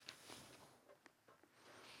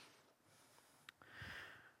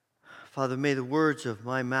Father, may the words of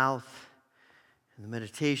my mouth and the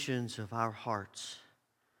meditations of our hearts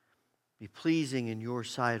be pleasing in your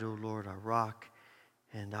sight, O Lord, our rock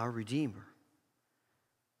and our Redeemer.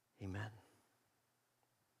 Amen.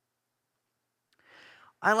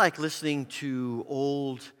 I like listening to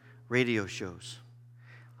old radio shows.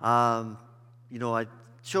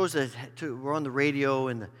 Shows that were on the radio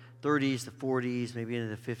in the 30s, the 40s, maybe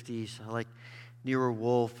into the 50s. I like Nero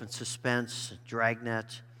Wolfe and Suspense,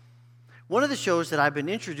 Dragnet. One of the shows that I've been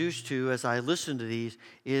introduced to as I listen to these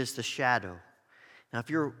is The Shadow. Now, if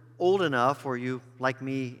you're old enough or you, like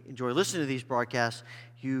me, enjoy listening to these broadcasts,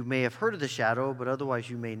 you may have heard of The Shadow, but otherwise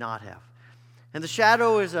you may not have. And The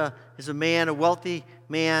Shadow is a man, a wealthy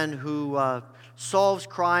man who solves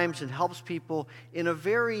crimes and helps people in a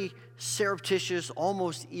very surreptitious,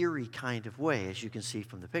 almost eerie kind of way, as you can see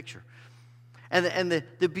from the picture. And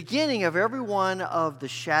the beginning of every one of the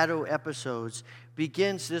Shadow episodes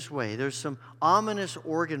begins this way. There's some ominous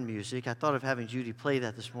organ music. I thought of having Judy play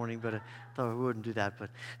that this morning, but I thought we wouldn't do that. But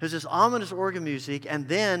there's this ominous organ music, and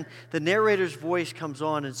then the narrator's voice comes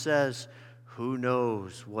on and says, "Who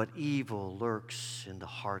knows what evil lurks in the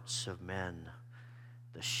hearts of men?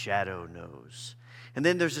 The Shadow knows." And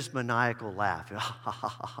then there's this maniacal laugh,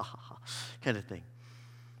 kind of thing.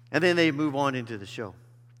 And then they move on into the show.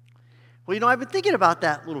 Well, I've been thinking about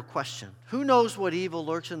that little question. Who knows what evil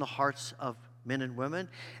lurks in the hearts of men and women?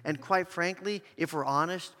 And quite frankly, if we're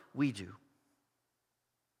honest, we do.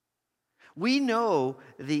 We know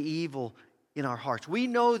the evil in our hearts. We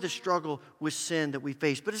know the struggle with sin that we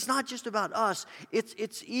face. But it's not just about us.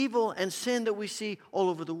 It's evil and sin that we see all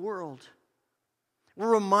over the world.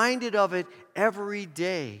 We're reminded of it every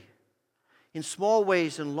day, in small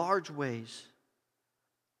ways and large ways.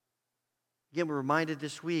 Again, we're reminded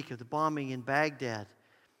this week of the bombing in Baghdad.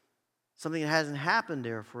 Something that hasn't happened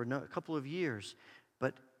there for a couple of years,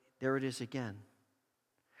 but there it is again.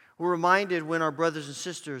 We're reminded when our brothers and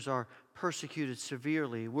sisters are persecuted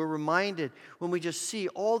severely. We're reminded when we just see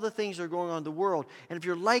all the things that are going on in the world. And if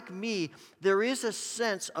you're like me, there is a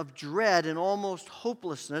sense of dread and almost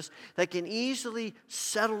hopelessness that can easily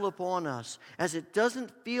settle upon us, as it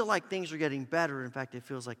doesn't feel like things are getting better. In fact, it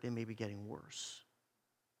feels like they may be getting worse.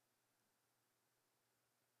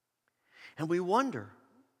 And we wonder,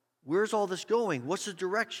 where's all this going? What's the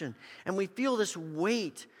direction? And we feel this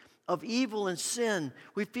weight of evil and sin.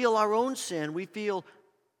 We feel our own sin. We feel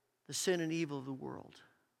the sin and evil of the world.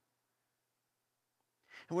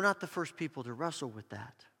 And we're not the first people to wrestle with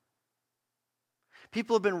that.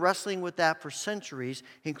 People have been wrestling with that for centuries,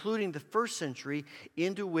 including the first century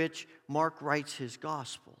into which Mark writes his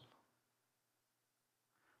gospel.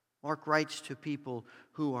 Mark writes to people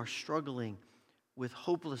who are struggling with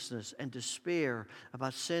hopelessness and despair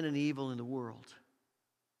about sin and evil in the world.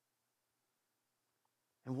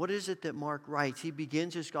 And what is it that Mark writes? He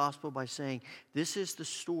begins his gospel by saying, this is the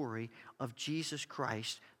story of Jesus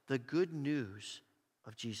Christ, the good news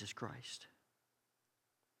of Jesus Christ.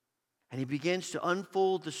 And he begins to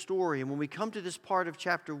unfold the story. And when we come to this part of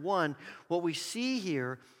chapter 1, what we see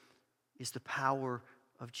here is the power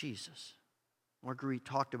of Jesus. Marguerite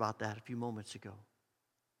talked about that a few moments ago.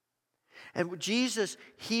 And Jesus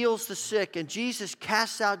heals the sick, and Jesus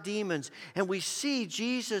casts out demons, and we see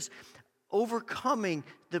Jesus overcoming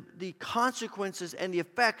the consequences and the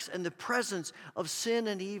effects and the presence of sin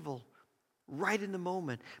and evil right in the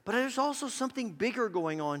moment. But there's also something bigger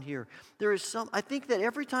going on here. I think that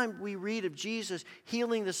every time we read of Jesus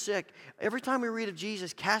healing the sick, every time we read of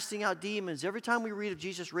Jesus casting out demons, every time we read of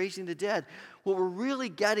Jesus raising the dead, what we're really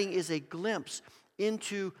getting is a glimpse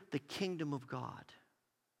into the kingdom of God,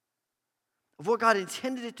 of what God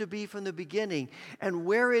intended it to be from the beginning, and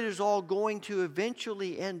where it is all going to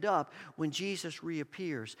eventually end up when Jesus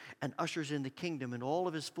reappears and ushers in the kingdom in all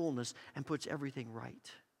of his fullness and puts everything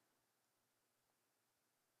right.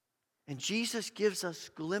 And Jesus gives us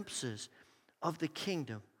glimpses of the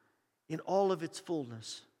kingdom in all of its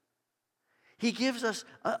fullness. He gives us,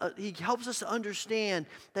 he helps us understand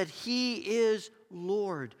that he is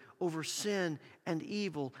Lord over sin and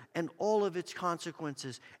evil and all of its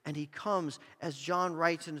consequences. And he comes, as John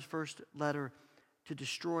writes in his first letter, to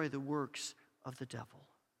destroy the works of the devil.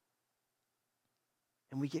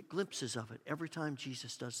 And we get glimpses of it every time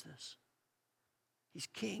Jesus does this. He's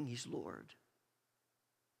King, he's Lord.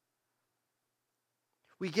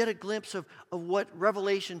 We get a glimpse of what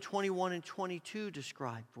Revelation 21 and 22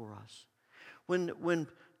 describe for us. When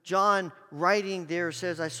John, writing there,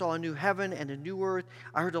 says, I saw a new heaven and a new earth.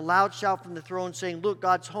 I heard a loud shout from the throne saying, look,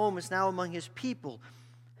 God's home is now among his people.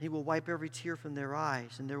 He will wipe every tear from their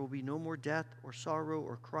eyes, and there will be no more death or sorrow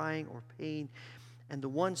or crying or pain. And the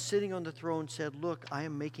one sitting on the throne said, "Look, I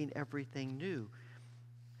am making everything new."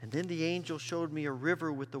 And then the angel showed me a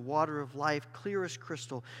river with the water of life, clear as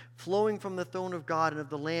crystal, flowing from the throne of God and of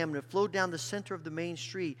the Lamb. And it flowed down the center of the main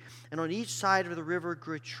street. And on each side of the river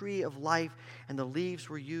grew a tree of life, and the leaves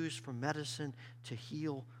were used for medicine to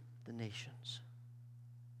heal the nations.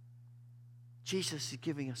 Jesus is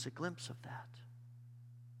giving us a glimpse of that.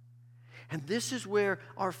 And this is where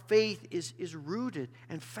our faith is rooted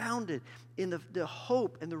and founded in the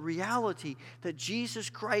hope and the reality that Jesus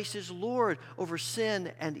Christ is Lord over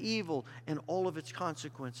sin and evil and all of its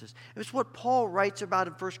consequences. It's what Paul writes about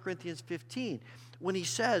in 1 Corinthians 15 when he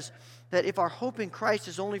says that if our hope in Christ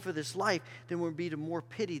is only for this life, then we'll be to more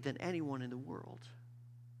pity than anyone in the world.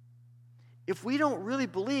 If we don't really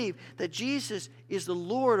believe that Jesus is the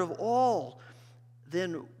Lord of all,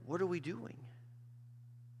 then what are we doing?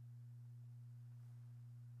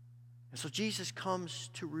 And so Jesus comes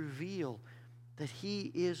to reveal that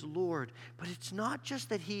he is Lord. But it's not just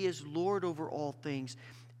that he is Lord over all things.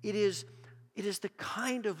 It is the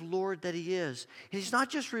kind of Lord that he is. And he's not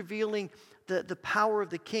just revealing the power of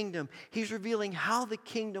the kingdom. He's revealing how the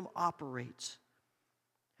kingdom operates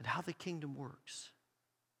and how the kingdom works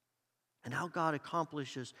and how God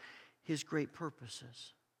accomplishes his great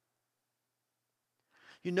purposes.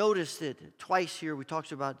 You notice that twice here we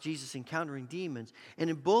talked about Jesus encountering demons. And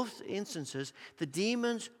in both instances, the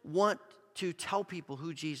demons want to tell people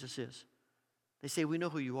who Jesus is. They say, "We know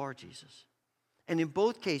who you are, Jesus." And in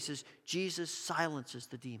both cases, Jesus silences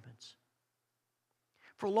the demons.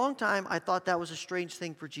 For a long time, I thought that was a strange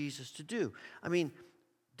thing for Jesus to do. I mean,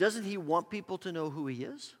 doesn't he want people to know who he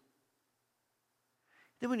is?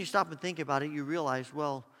 Then when you stop and think about it, you realize,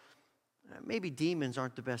 well, maybe demons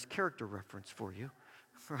aren't the best character reference for you.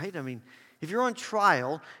 Right? I mean, if you're on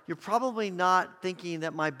trial, you're probably not thinking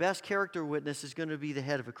that my best character witness is going to be the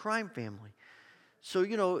head of a crime family. So,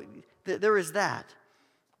 there is that.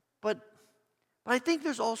 But I think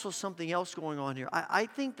there's also something else going on here. I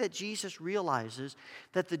think that Jesus realizes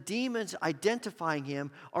that the demons identifying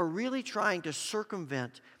him are really trying to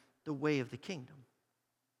circumvent the way of the kingdom.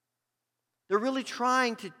 They're really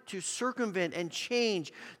trying to circumvent and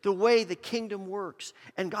change the way the kingdom works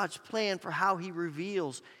and God's plan for how he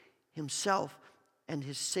reveals himself and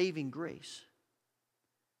his saving grace.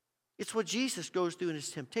 It's what Jesus goes through in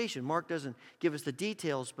his temptation. Mark doesn't give us the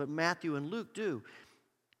details, but Matthew and Luke do.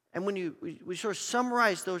 And when we sort of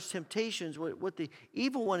summarize those temptations, what the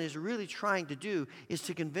evil one is really trying to do is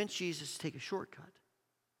to convince Jesus to take a shortcut.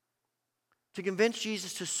 To convince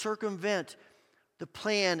Jesus to circumvent the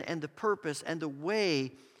plan and the purpose and the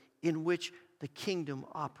way in which the kingdom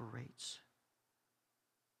operates.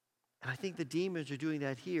 And I think the demons are doing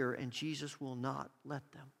that here, and Jesus will not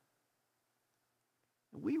let them.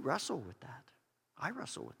 We wrestle with that. I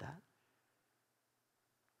wrestle with that.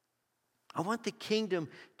 I want the kingdom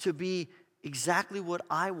to be exactly what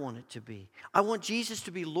I want it to be. I want Jesus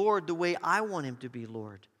to be Lord the way I want him to be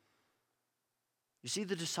Lord. You see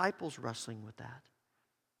the disciples wrestling with that.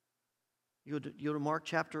 You go to Mark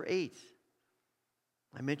chapter 8.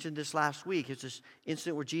 I mentioned this last week. It's this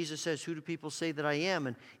incident where Jesus says, "Who do people say that I am?"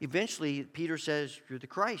 And eventually Peter says, "You're the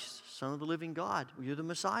Christ, Son of the living God. You're the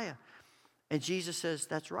Messiah." And Jesus says,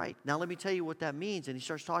 "That's right. Now let me tell you what that means." And he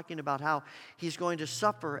starts talking about how he's going to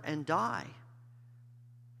suffer and die.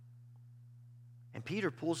 And Peter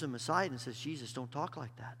pulls him aside and says, "Jesus, don't talk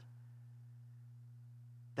like that.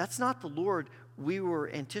 That's not the Lord we were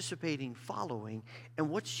anticipating following." And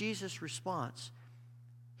what's Jesus' response?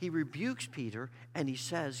 He rebukes Peter and he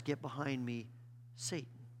says, "Get behind me,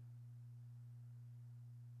 Satan."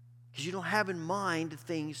 Because you don't have in mind the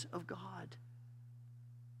things of God.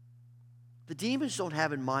 The demons don't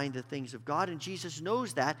have in mind the things of God, and Jesus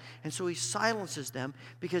knows that, and so he silences them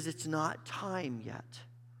because it's not time yet.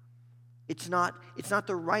 It's not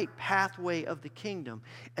the right pathway of the kingdom.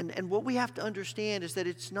 And what we have to understand is that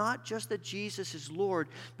it's not just that Jesus is Lord,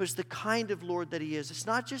 but it's the kind of Lord that he is. It's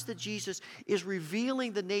not just that Jesus is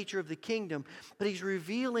revealing the nature of the kingdom, but he's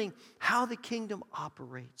revealing how the kingdom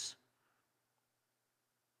operates.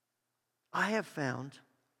 I have found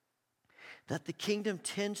that the kingdom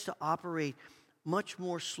tends to operate much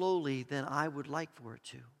more slowly than I would like for it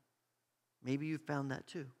to. Maybe you've found that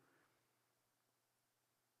too.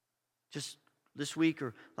 Just this week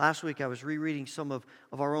or last week, I was rereading some of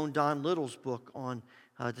our own Don Little's book on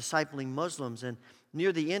discipling Muslims. And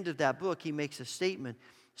near the end of that book, he makes a statement,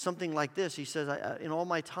 something like this. He says, in all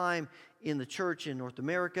my time in the church in North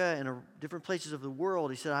America and different places of the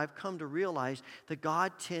world, he said, I've come to realize that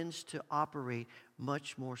God tends to operate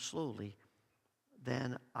much more slowly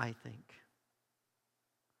than I think.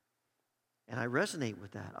 And I resonate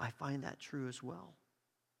with that. I find that true as well.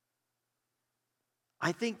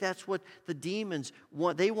 I think that's what the demons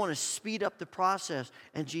want. They want to speed up the process.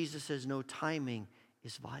 And Jesus says, no, timing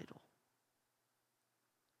is vital.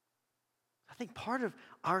 I think part of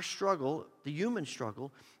our struggle, the human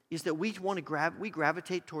struggle, is that we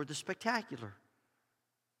gravitate toward the spectacular.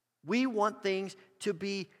 We want things to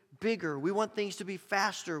be bigger. We want things to be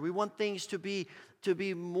faster. We want things to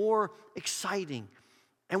be more exciting.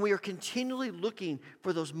 And we are continually looking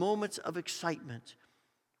for those moments of excitement.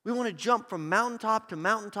 We want to jump from mountaintop to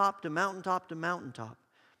mountaintop to mountaintop to mountaintop.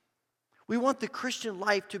 We want the Christian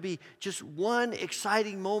life to be just one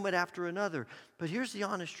exciting moment after another. But here's the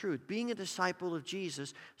honest truth. Being a disciple of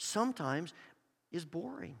Jesus sometimes is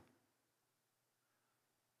boring.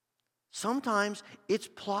 Sometimes it's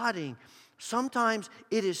plodding. Sometimes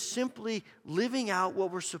it is simply living out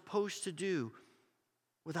what we're supposed to do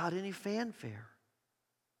without any fanfare.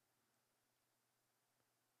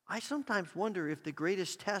 I sometimes wonder if the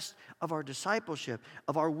greatest test of our discipleship,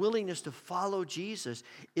 of our willingness to follow Jesus,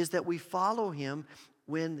 is that we follow him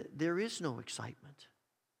when there is no excitement.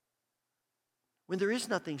 When there is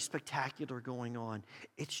nothing spectacular going on.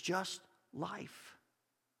 It's just life.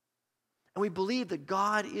 And we believe that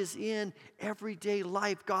God is in everyday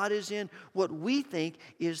life. God is in what we think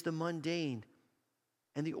is the mundane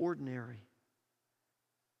and the ordinary.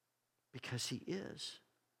 Because he is.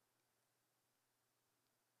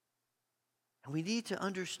 And we need to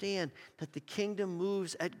understand that the kingdom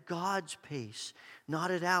moves at God's pace,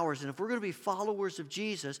 not at ours. And if we're going to be followers of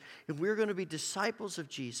Jesus, if we're going to be disciples of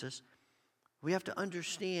Jesus, we have to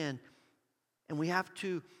understand and we have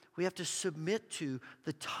to submit to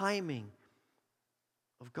the timing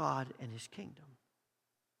of God and his kingdom.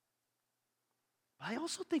 But I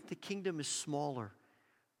also think the kingdom is smaller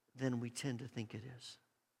than we tend to think it is.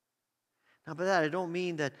 Now, by that, I don't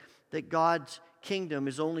mean that God's kingdom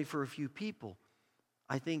is only for a few people.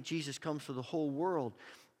 I think Jesus comes for the whole world.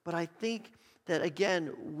 But I think that,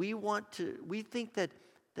 again, we think that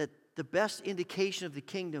the best indication of the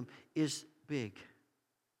kingdom is big.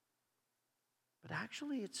 But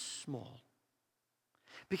actually, it's small.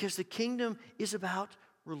 Because the kingdom is about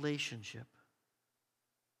relationship.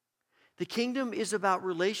 The kingdom is about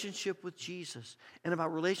relationship with Jesus and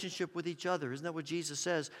about relationship with each other. Isn't that what Jesus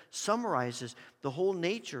says? Summarizes the whole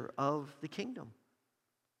nature of the kingdom.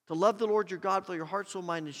 To love the Lord your God with all your heart, soul,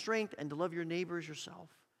 mind, and strength, and to love your neighbor as yourself.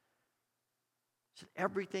 So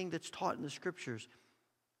everything that's taught in the Scriptures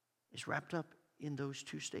is wrapped up in those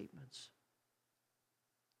two statements.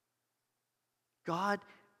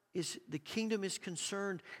 The kingdom is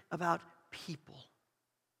concerned about people.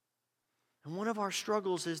 And one of our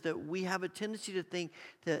struggles is that we have a tendency to think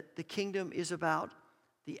that the kingdom is about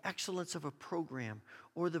the excellence of a program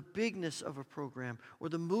or the bigness of a program or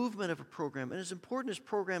the movement of a program. And as important as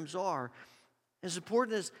programs are, as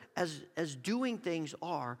important as doing things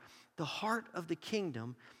are, the heart of the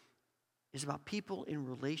kingdom is about people in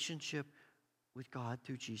relationship with God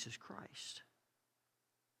through Jesus Christ.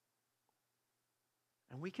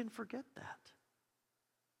 And we can forget that.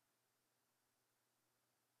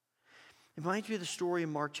 It reminds me of the story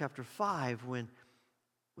in Mark chapter 5 when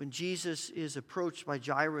Jesus is approached by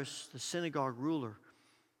Jairus, the synagogue ruler.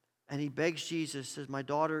 And he begs Jesus, says, my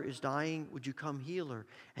daughter is dying. Would you come heal her?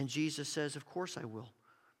 And Jesus says, of course I will.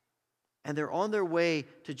 And they're on their way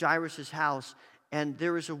to Jairus' house. And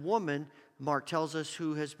there is a woman, Mark tells us,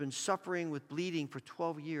 who has been suffering with bleeding for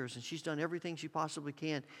 12 years. And she's done everything she possibly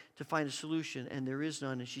can to find a solution. And there is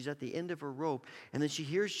none. And she's at the end of her rope. And then she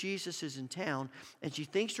hears Jesus is in town. And she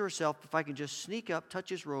thinks to herself, if I can just sneak up, touch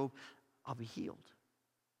his robe, I'll be healed.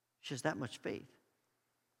 She has that much faith.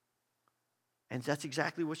 And that's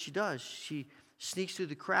exactly what she does. She sneaks through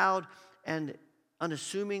the crowd and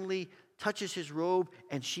unassumingly touches his robe.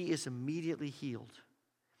 And she is immediately healed.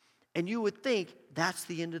 And you would think that's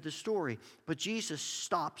the end of the story. But Jesus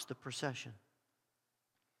stops the procession.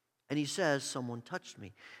 And he says, someone touched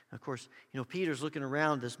me. And of course, Peter's looking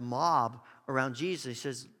around this mob around Jesus. He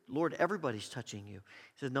says, Lord, everybody's touching you.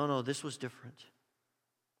 He says, no, this was different.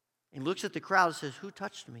 He looks at the crowd and says, who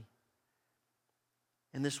touched me?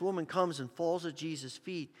 And this woman comes and falls at Jesus'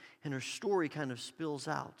 feet, and her story kind of spills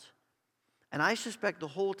out. And I suspect the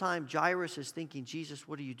whole time Jairus is thinking, Jesus,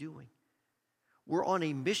 what are you doing? We're on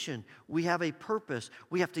a mission. We have a purpose.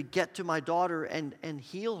 We have to get to my daughter and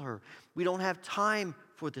heal her. We don't have time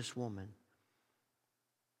for this woman.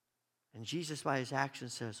 And Jesus, by his action,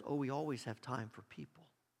 says, we always have time for people.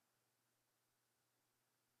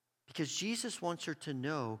 Because Jesus wants her to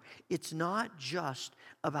know it's not just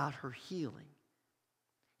about her healing.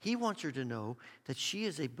 He wants her to know that she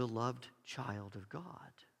is a beloved child of God.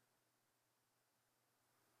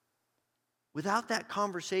 Without that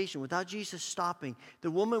conversation, without Jesus stopping,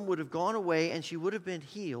 the woman would have gone away and she would have been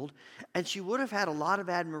healed, and she would have had a lot of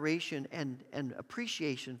admiration and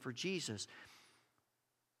appreciation for Jesus.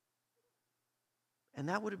 And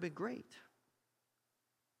that would have been great.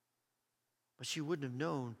 But she wouldn't have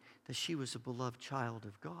known that she was a beloved child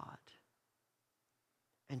of God.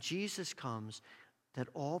 And Jesus comes that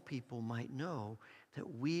all people might know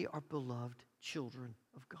that we are beloved children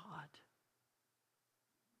of God.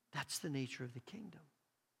 That's the nature of the kingdom.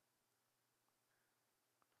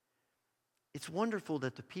 It's wonderful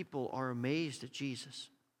that the people are amazed at Jesus.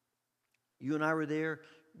 You and I were there,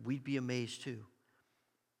 we'd be amazed too.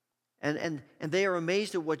 And they are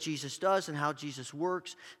amazed at what Jesus does and how Jesus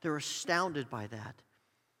works. They're astounded by that.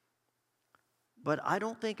 But I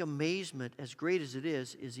don't think amazement, as great as it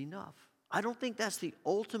is enough. I don't think that's the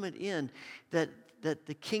ultimate end that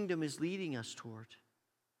the kingdom is leading us toward.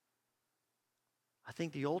 I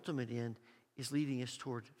think the ultimate end is leading us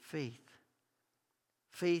toward faith.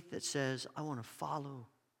 Faith that says, I want to follow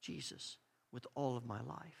Jesus with all of my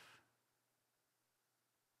life.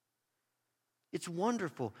 It's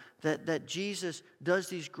wonderful that Jesus does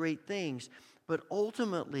these great things, but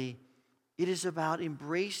ultimately it is about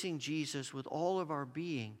embracing Jesus with all of our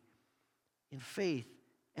being in faith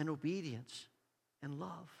and obedience and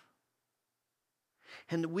love.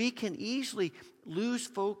 And we can easily lose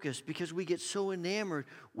focus because we get so enamored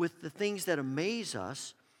with the things that amaze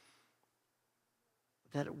us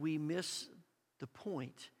that we miss the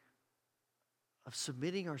point of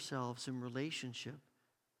submitting ourselves in relationship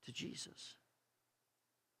to Jesus.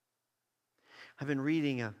 I've been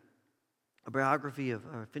reading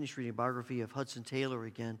finished reading a biography of Hudson Taylor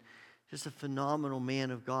again. Just a phenomenal man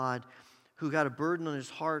of God who got a burden on his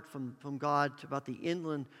heart from God about the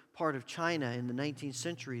inland part of China in the 19th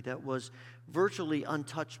century that was virtually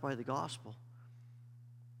untouched by the gospel.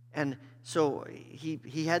 And so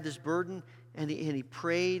he had this burden, and he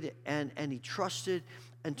prayed and he trusted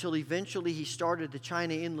until eventually he started the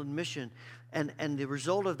China Inland Mission. And the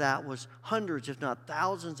result of that was hundreds, if not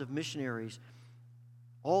thousands, of missionaries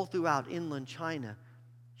all throughout inland China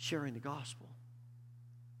sharing the gospel.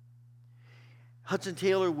 Hudson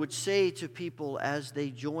Taylor would say to people as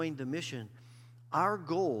they joined the mission, our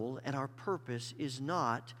goal and our purpose is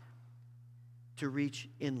not to reach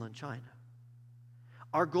inland China.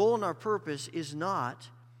 Our goal and our purpose is not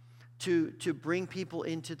to bring people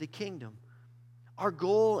into the kingdom. Our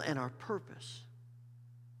goal and our purpose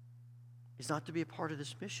is not to be a part of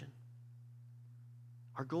this mission.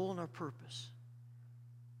 Our goal and our purpose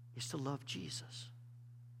is to love Jesus.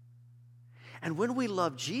 And when we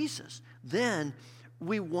love Jesus, then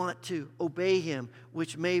we want to obey him,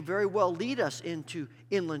 which may very well lead us into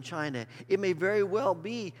inland China. It may very well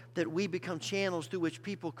be that we become channels through which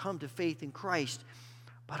people come to faith in Christ.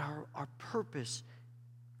 But our purpose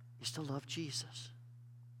is to love Jesus.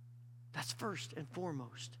 That's first and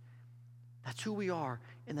foremost. That's who we are,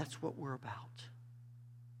 and that's what we're about.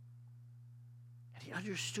 And he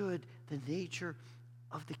understood the nature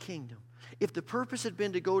of the kingdom. If the purpose had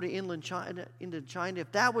been to go to inland China,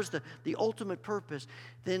 if that was the ultimate purpose,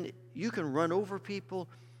 then you can run over people.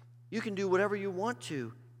 You can do whatever you want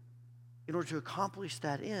to in order to accomplish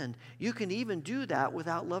that end. You can even do that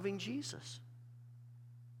without loving Jesus.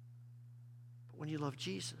 But when you love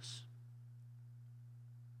Jesus,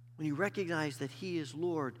 when you recognize that he is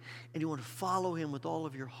Lord and you want to follow him with all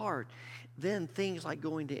of your heart, then things like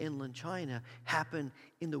going to inland China happen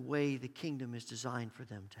in the way the kingdom is designed for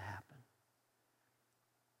them to happen.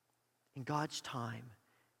 In God's time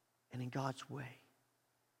and in God's way.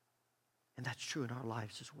 And that's true in our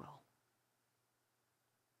lives as well.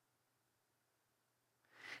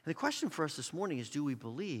 And the question for us this morning is, do we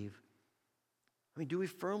believe? Do we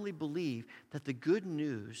firmly believe that the good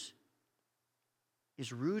news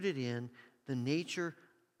is rooted in the nature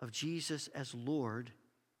of Jesus as Lord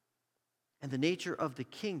and the nature of the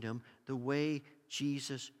kingdom the way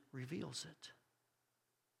Jesus reveals it?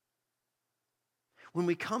 When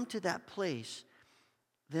we come to that place,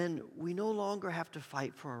 then we no longer have to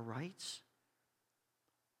fight for our rights.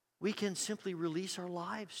 We can simply release our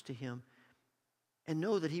lives to him and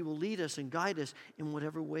know that he will lead us and guide us in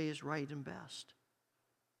whatever way is right and best.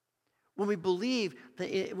 When we believe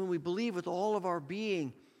with all of our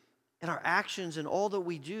being and our actions and all that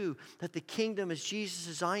we do, that the kingdom as Jesus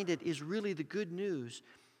designed it is really the good news,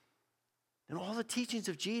 then all the teachings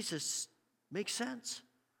of Jesus make sense.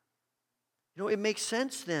 It makes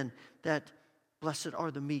sense then that blessed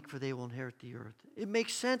are the meek, for they will inherit the earth. It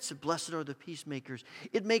makes sense that blessed are the peacemakers.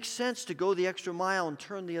 It makes sense to go the extra mile and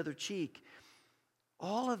turn the other cheek.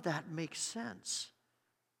 All of that makes sense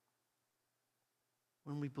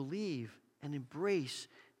when we believe and embrace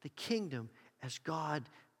the kingdom as God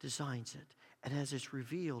designs it and as it's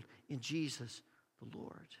revealed in Jesus the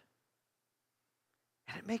Lord.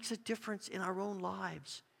 And it makes a difference in our own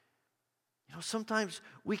lives. Sometimes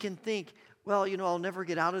we can think, well, I'll never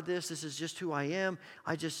get out of this. This is just who I am.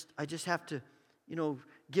 I just have to,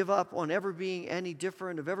 give up on ever being any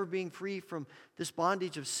different, of ever being free from this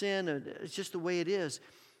bondage of sin. It's just the way it is.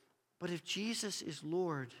 But if Jesus is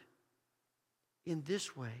Lord in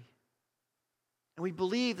this way, and we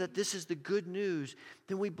believe that this is the good news,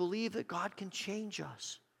 then we believe that God can change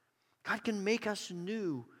us. God can make us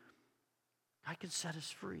new. God can set us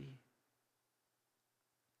free.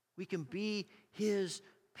 We can be His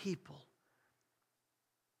people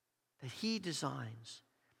that He designs,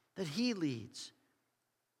 that He leads,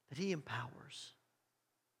 that He empowers.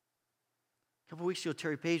 A couple weeks ago,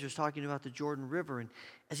 Terry Page was talking about the Jordan River, and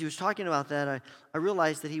as he was talking about that, I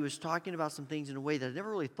realized that he was talking about some things in a way that I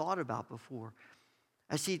never really thought about before.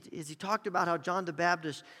 As he talked about how John the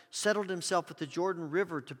Baptist settled himself at the Jordan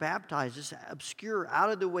River to baptize, this obscure,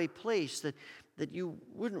 out-of-the-way place that you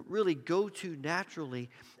wouldn't really go to naturally,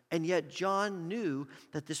 and yet John knew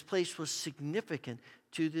that this place was significant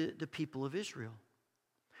to the people of Israel.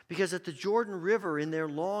 Because at the Jordan River, in their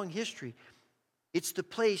long history, it's the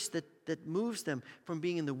place that moves them from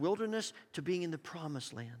being in the wilderness to being in the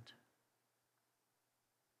promised land.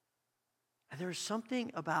 And there's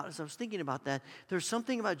something about, as I was thinking about that, there's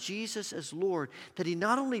something about Jesus as Lord, that He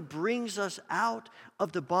not only brings us out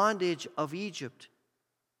of the bondage of Egypt,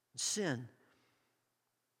 sin,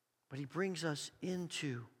 but He brings us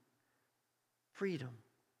into freedom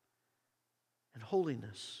and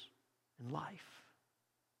holiness and life.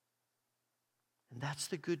 And that's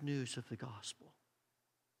the good news of the gospel.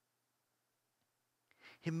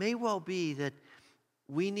 It may well be that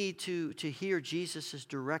we need to hear Jesus'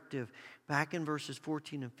 directive back in verses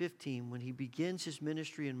 14 and 15 when He begins His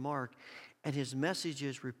ministry in Mark, and His message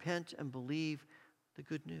is repent and believe the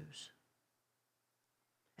good news.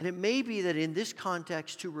 And it may be that in this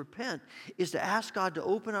context, to repent is to ask God to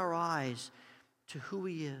open our eyes to who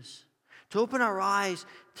He is, to open our eyes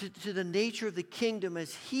to the nature of the kingdom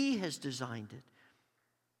as He has designed it,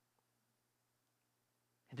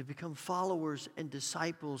 and to become followers and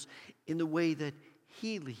disciples in the way that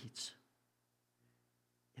He leads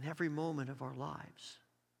in every moment of our lives,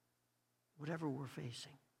 whatever we're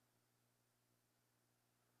facing.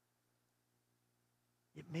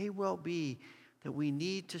 It may well be that we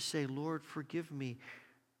need to say, Lord, forgive me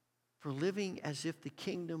for living as if the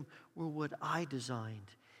kingdom were what I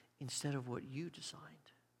designed instead of what You designed.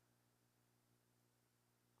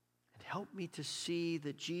 And help me to see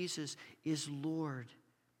that Jesus is Lord,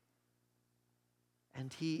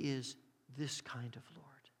 and He is this kind of Lord.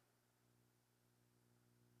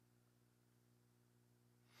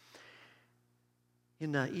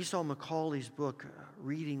 In Esau McCaulley's book,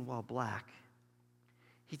 Reading While Black,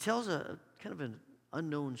 he tells a kind of an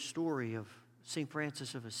unknown story of St.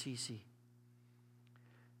 Francis of Assisi.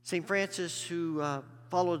 St. Francis, who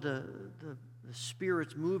followed the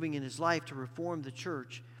Spirit's moving in his life to reform the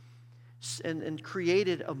church and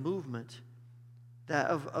created a movement that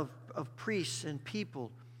of priests and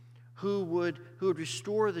people who would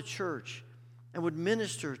restore the church and would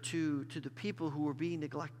minister to the people who were being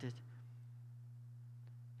neglected.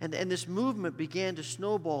 And this movement began to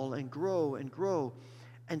snowball and grow and grow.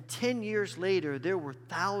 And 10 years later, there were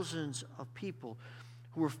thousands of people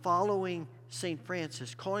who were following St.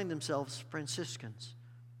 Francis, calling themselves Franciscans.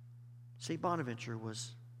 St. Bonaventure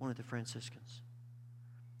was one of the Franciscans.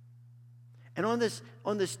 And on this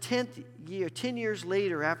 10th year, 10 years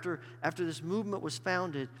later, after this movement was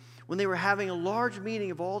founded, when they were having a large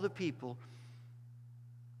meeting of all the people,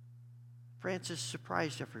 Francis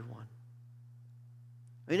surprised everyone.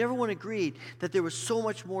 I mean, everyone agreed that there was so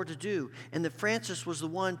much more to do, and that Francis was the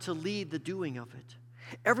one to lead the doing of it.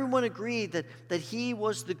 Everyone agreed that he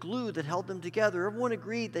was the glue that held them together. Everyone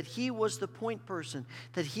agreed that he was the point person,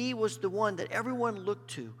 that he was the one that everyone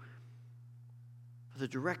looked to for the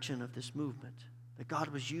direction of this movement that God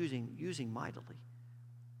was using mightily.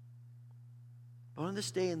 But on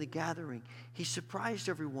this day in the gathering, he surprised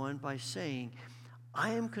everyone by saying,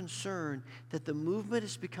 I am concerned that the movement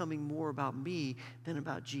is becoming more about me than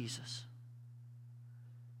about Jesus.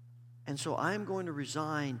 And so I'm going to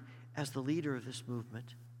resign as the leader of this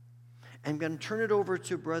movement. I'm going to turn it over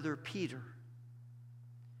to Brother Peter.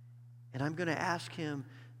 And I'm going to ask him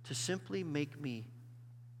to simply make me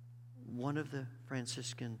one of the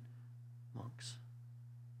Franciscan monks.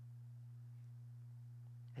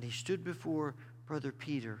 And he stood before Brother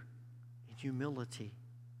Peter in humility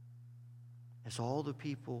as all the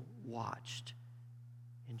people watched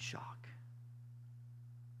in shock.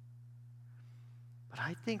 But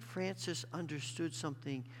I think Francis understood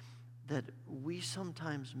something that we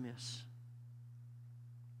sometimes miss.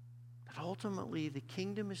 That ultimately the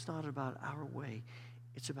kingdom is not about our way,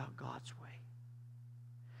 it's about God's way.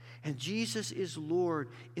 And Jesus is Lord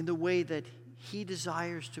in the way that he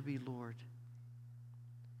desires to be Lord.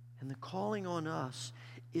 And the calling on us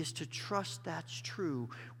is to trust that's true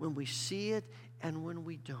when we see it and when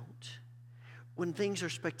we don't. When things are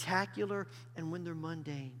spectacular and when they're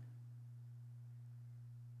mundane.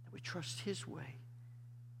 That we trust his way,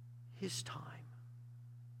 his time.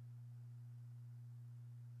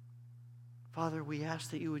 Father, we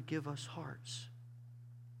ask that you would give us hearts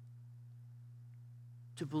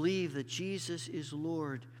to believe that Jesus is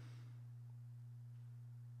Lord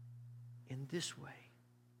in this way,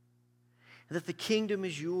 and that the kingdom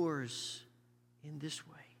is yours in this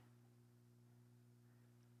way.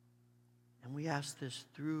 And we ask this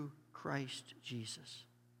through Christ Jesus.